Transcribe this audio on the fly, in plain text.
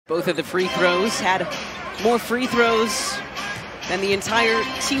Both of the free throws had more free throws than the entire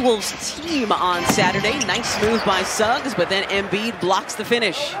T-Wolves team on Saturday. Nice move by Suggs, but then Embiid blocks the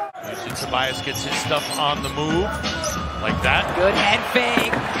finish. Tobias gets his stuff on the move, like that. Good head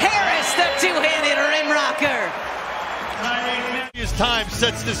fake. Harris, the two-handed rim rocker. His time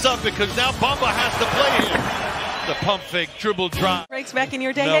sets this up because now Bamba has to play him. The pump fake, dribble drop. Breaks back in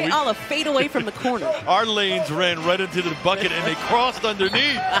your day. No, Hey, I'll fade away from the corner. Our lanes ran right into the bucket and they crossed underneath.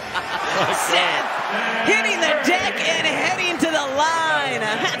 Seth hitting the deck and heading to the line.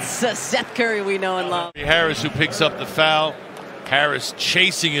 That's a Seth Curry we know and love. Harris who picks up the foul. Harris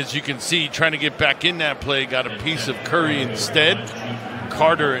chasing, as you can see, trying to get back in that play. Got a piece of Curry instead.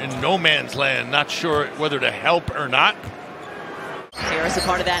 Carter in no man's land, not sure whether to help or not. Harris a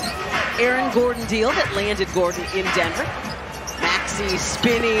part of that Aaron Gordon deal that landed Gordon in Denver. Maxey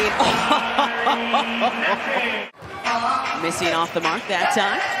spinning. Missing off the mark that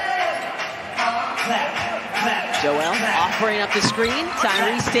time. Joel offering up the screen.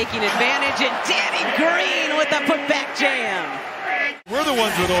 Tyrese taking advantage, and Danny Green with the putback jam. We're the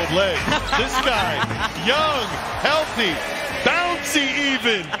ones with old legs. This guy, young, healthy, bouncy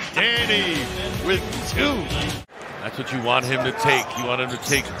even. Danny with two. That's what you want him to take. You want him to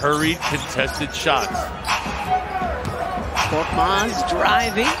take hurried, contested shots. Korkmaz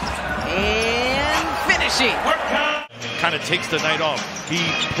driving and finishing. Kind of takes the night off. He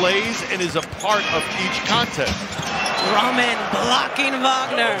plays and is a part of each contest. Drummond blocking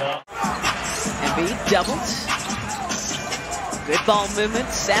Wagner. Embiid doubled. Good ball movement.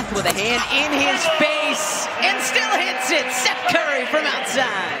 Seth with a hand in his face and still hits it. Seth Curry from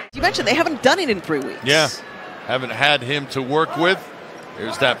outside. You mentioned they haven't done it in 3 weeks. Yeah. Haven't had him to work with.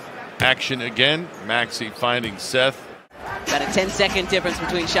 Here's that action again. Maxey finding Seth. About a 10-second difference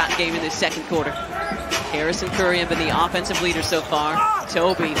between shot and game in this second quarter. Harris and Curry have been the offensive leaders so far.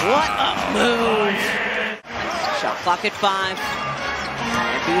 Toby, what a move. Shot clock at 5.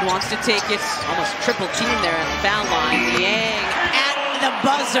 Embiid wants to take it. Almost triple team there at the foul line. Niang at the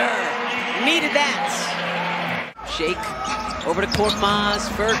buzzer. Needed that. Shake. Over to Korkmaz,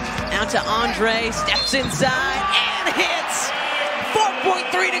 Furt out to Andre, steps inside and hits. 4.3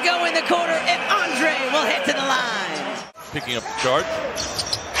 to go in the quarter, and Andre will hit to the line. Picking up the chart.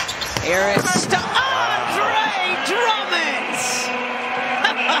 Harris to Andre Drummond.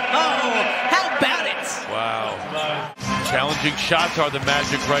 Oh, how about it? Wow. Challenging shots are the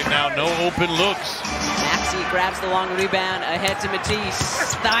Magic right now. No open looks. Maxey grabs the long rebound ahead to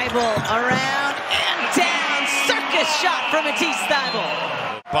Matisse. Thibault around and down. Circus shot from Matisse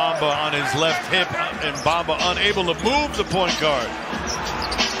Thibault. Bamba on his left hip, and Bamba unable to move the point guard.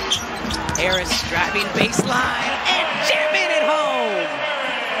 Harris driving baseline and jamming it home.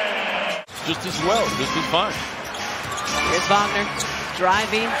 Just as well, just as fine. Here's Wagner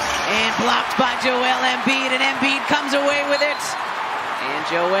driving and blocked by Joel Embiid, and Embiid comes away with it. And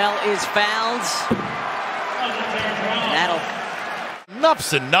Joel is fouled.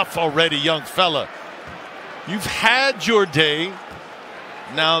 Enough's enough already, young fella. You've had your day.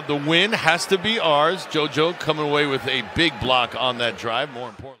 Now the win has to be ours. JoJo coming away with a big block on that drive, more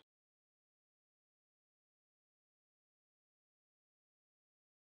important.